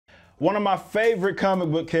One of my favorite comic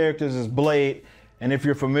book characters is Blade, and if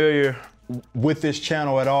you're familiar with this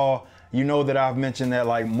channel at all, you know that I've mentioned that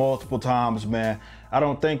like multiple times, man. I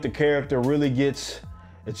don't think the character really gets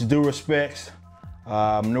its due respects,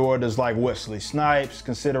 nor does like Wesley Snipes,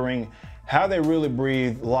 considering how they really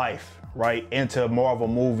breathe life right into Marvel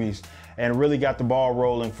movies and really got the ball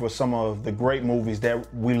rolling for some of the great movies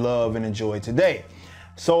that we love and enjoy today.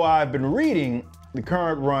 So I've been reading the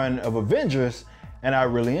current run of Avengers, and I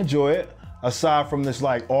really enjoy it. Aside from this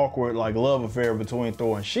like awkward like love affair between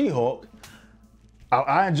Thor and She-Hulk,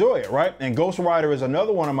 I enjoy it, right? And Ghost Rider is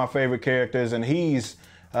another one of my favorite characters, and he's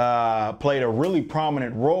played a really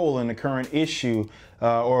prominent role in the current issue,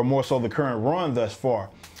 or more so the current run thus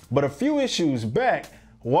far. But a few issues back,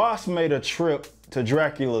 Wasp made a trip to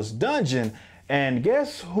Dracula's dungeon, and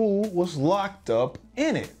guess who was locked up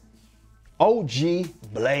in it? OG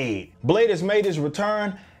Blade. Blade has made his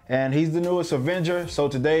return, and he's the newest Avenger. So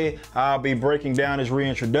today I'll be breaking down his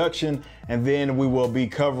reintroduction, and then we will be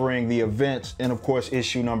covering the events and of course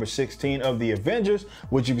issue number 16 of the Avengers,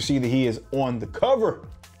 which you can see that he is on the cover.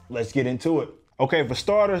 Let's get into it. Okay, for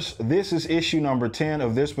starters, this is issue number 10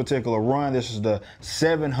 of this particular run. This is the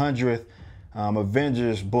 700th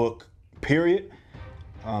Avengers book, period.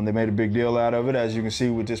 They made a big deal out of it, as you can see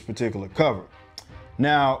with this particular cover.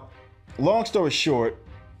 Now, long story short,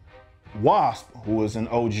 Wasp, who is an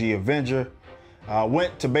OG Avenger,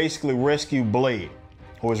 went to basically rescue Blade,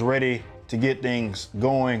 who was ready to get things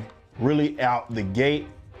going really out the gate.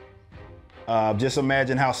 Just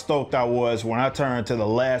imagine how stoked I was when I turned to the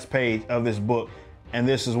last page of this book, and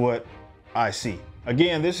this is what I see.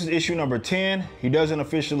 Again, this is issue number 10. He doesn't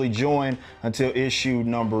officially join until issue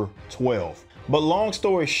number 12. But long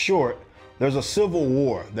story short, there's a civil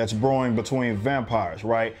war that's brewing between vampires,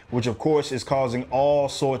 right? Which of course is causing all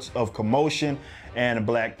sorts of commotion, and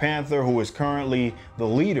Black Panther, who is currently the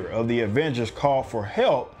leader of the Avengers, called for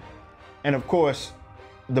help. And of course,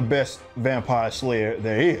 the best vampire slayer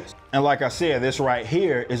there is. And like I said, this right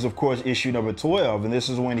here is of course issue number 12. And this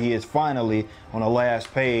is when he is finally on the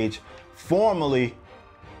last page, formally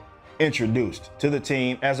introduced to the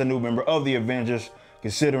team as a new member of the Avengers,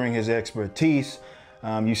 considering his expertise.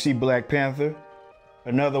 You see Black Panther,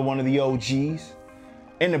 another one of the OGs,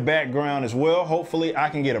 in the background as well. Hopefully I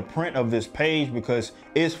can get a print of this page because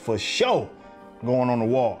it's for sure going on the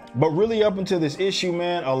wall. But really up until this issue,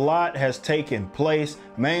 man, a lot has taken place.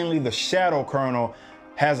 Mainly the Shadow Colonel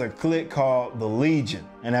has a clique called the Legion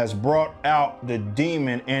and has brought out the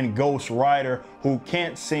demon in Ghost Rider, who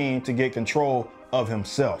can't seem to get control of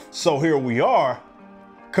himself. So here we are,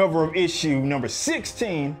 cover of issue number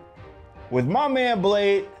 16, with my man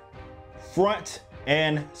Blade front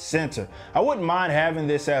and center. I wouldn't mind having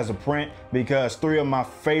this as a print because three of my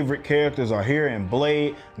favorite characters are here in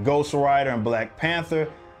Blade, Ghost Rider, and Black Panther.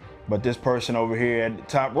 But this person over here at the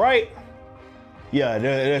top right, yeah,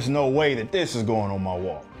 there's no way that this is going on my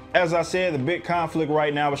wall. As I said, the big conflict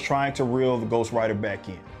right now is trying to reel the Ghost Rider back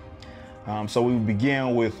in. So we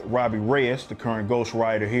begin with Robbie Reyes, the current Ghost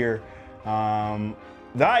Rider here. The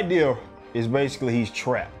idea is basically he's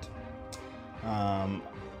trapped.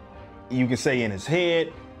 You can say in his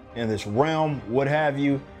head, in this realm, what have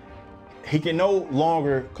you. He can no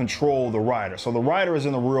longer control the Rider. So the Rider is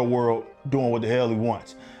in the real world doing what the hell he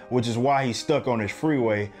wants, which is why he's stuck on this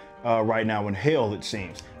freeway right now in hell, it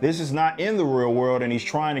seems. This is not in the real world, and he's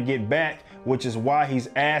trying to get back, which is why he's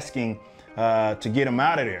asking to get him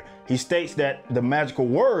out of there. He states that the magical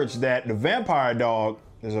words that the vampire dog,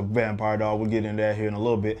 there's a vampire dog, we'll get into that here in a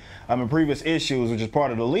little bit. In previous issues, which is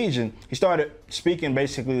part of the Legion, he started speaking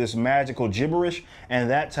basically this magical gibberish, and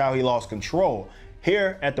that's how he lost control.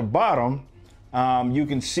 Here at the bottom, you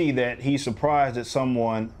can see that he's surprised that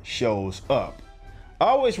someone shows up. I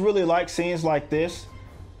always really like scenes like this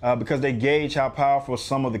because they gauge how powerful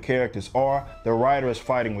some of the characters are. The Rider is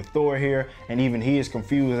fighting with Thor here, and even he is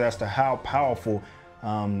confused as to how powerful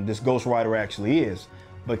this Ghost Rider actually is.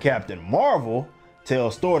 But Captain Marvel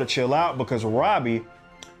tells Thor to chill out because Robbie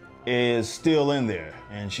is still in there.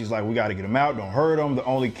 And she's like, we got to get him out. Don't hurt him. The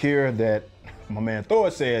only cure that my man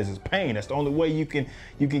Thor says is pain. That's the only way you can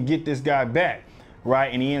get this guy back,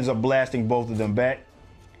 right? And he ends up blasting both of them back.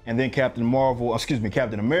 And then Captain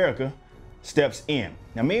America steps in.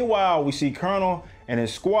 Now, meanwhile, we see Colonel and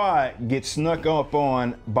his squad get snuck up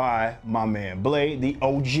on by my man Blade, the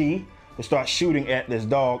OG, who starts shooting at this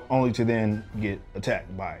dog only to then get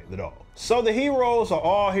attacked by the dog. So the heroes are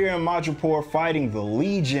all here in Madripoor fighting the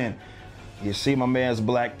Legion. You see my man's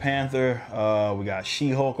Black Panther. We got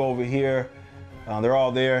She-Hulk over here. They're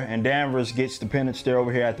all there. And Danvers gets the penance stare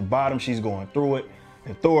over here at the bottom. She's going through it.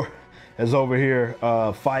 And Thor is over here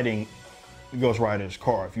fighting Ghost Rider's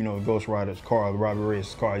car. If you know Ghost Rider's car, the Robbie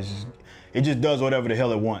Reyes' car, it just does whatever the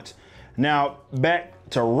hell it wants. Now, back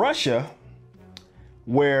to Russia,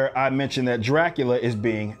 where I mentioned that Dracula is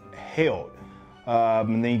being held.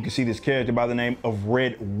 And then you can see this character by the name of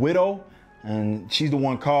Red Widow, and she's the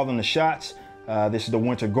one calling the shots. This is the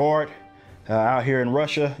Winter Guard out here in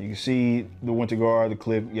Russia. You can see the Winter Guard, the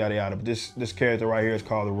clip, yada yada. But this character right here is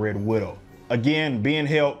called the Red Widow. Again, being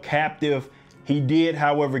held captive. He did,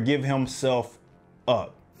 however, give himself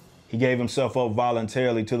up. He gave himself up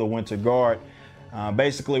voluntarily to the Winter Guard.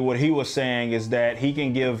 Basically, what he was saying is that he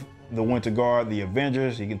can give the Winter Guard the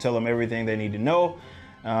Avengers. He can tell them everything they need to know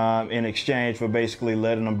in exchange for basically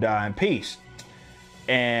letting them die in peace.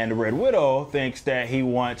 And Red Widow thinks that he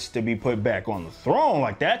wants to be put back on the throne.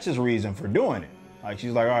 Like, that's his reason for doing it. Like,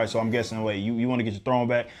 she's like, all right, so I'm guessing, wait, you want to get your throne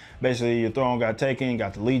back? Basically, your throne got taken,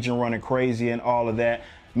 got the Legion running crazy and all of that,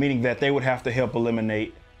 meaning that they would have to help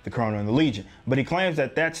eliminate the Colonel and the Legion. But he claims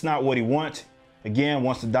that that's not what he wants. Again,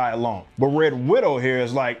 wants to die alone. But Red Widow here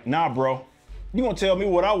is like, nah, bro, you gonna tell me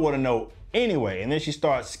what I want to know anyway. And then she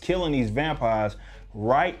starts killing these vampires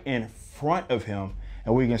right in front of him.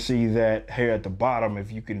 And we can see that here at the bottom,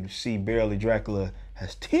 if you can see barely, Dracula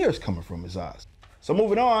has tears coming from his eyes. So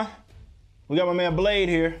moving on, we got my man Blade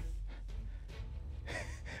here.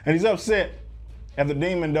 And he's upset at the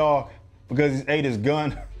demon dog because he's ate his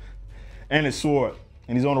gun and his sword.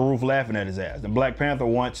 And he's on the roof laughing at his ass. And Black Panther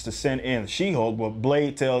wants to send in She-Hulk, but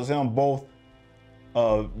Blade tells him both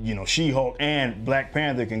She-Hulk and Black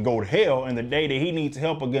Panther can go to hell, and the day that he needs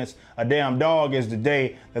help against a damn dog is the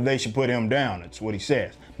day that they should put him down. That's what he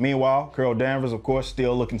says. Meanwhile, Carol Danvers, of course,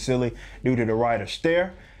 still looking silly due to the writer's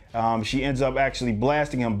stare. She ends up actually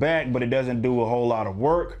blasting him back, but it doesn't do a whole lot of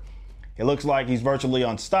work. It looks like he's virtually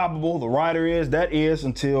unstoppable. The writer is, that is,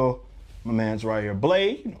 until my man's right here,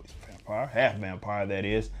 Blade. You know, he's a vampire, half vampire, that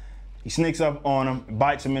is. He sneaks up on him,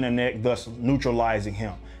 bites him in the neck, thus neutralizing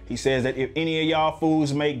him. He says that if any of y'all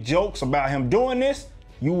fools make jokes about him doing this,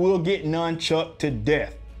 you will get nunchucked to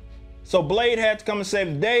death. So Blade had to come and save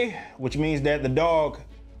the day, which means that the dog,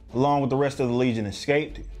 along with the rest of the Legion,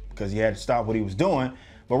 escaped because he had to stop what he was doing.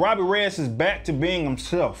 But Robbie Reyes is back to being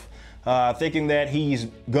himself, thinking that he's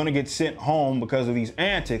gonna get sent home because of these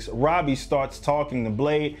antics. Robbie starts talking to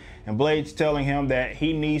Blade, and Blade's telling him that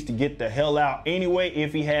he needs to get the hell out anyway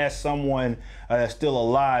if he has someone that's still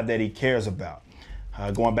alive that he cares about.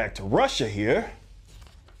 Going back to Russia here,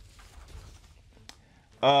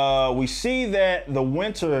 we see that the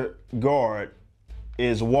Winter Guard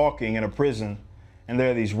is walking in a prison, and there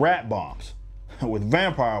are these rat bombs with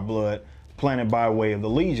vampire blood planted by way of the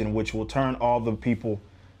Legion, which will turn all the people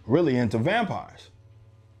really into vampires,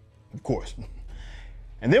 of course.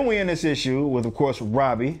 And then we end this issue with, of course,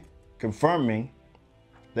 Robbie confirming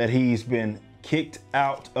that he's been kicked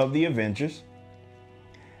out of the Avengers.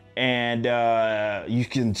 And you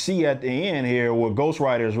can see at the end here where Ghost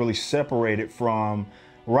Rider is really separated from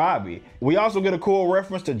Robbie. We also get a cool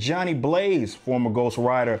reference to Johnny Blaze, former Ghost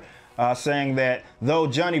Rider, saying that though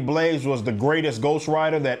Johnny Blaze was the greatest Ghost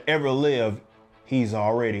Rider that ever lived, he's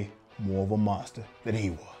already more of a monster than he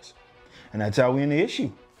was. And that's how we end the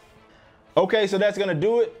issue. Okay, so that's gonna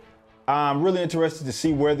do it. I'm really interested to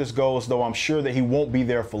see where this goes, though I'm sure that he won't be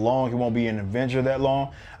there for long. He won't be an Avenger that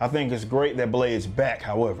long. I think it's great that Blade's back,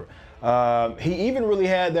 however. He even really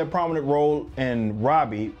had that prominent role in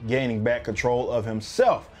Robbie gaining back control of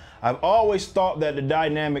himself. I've always thought that the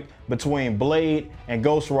dynamic between Blade and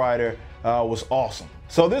Ghost Rider was awesome.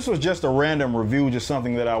 So this was just a random review, just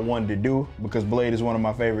something that I wanted to do because Blade is one of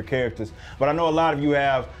my favorite characters. But I know a lot of you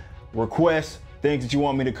have requests, things that you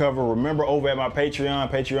want me to cover. Remember, over at my Patreon,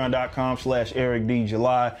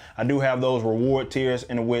 patreon.com/EricDJuly, I do have those reward tiers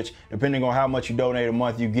in which, depending on how much you donate a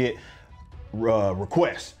month, you get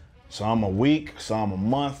requests. Some a week, some a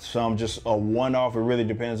month, some just a one-off. It really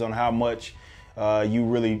depends on how much you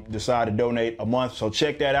really decide to donate a month. So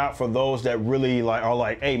check that out for those that really are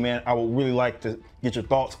like, hey man, I would really like to get your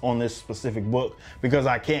thoughts on this specific book because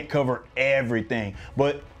I can't cover everything.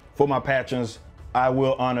 But for my patrons, I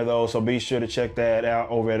will honor those, so be sure to check that out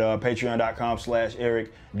over at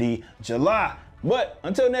patreon.com/EricDJuly. But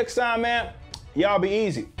until next time, man, y'all be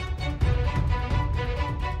easy.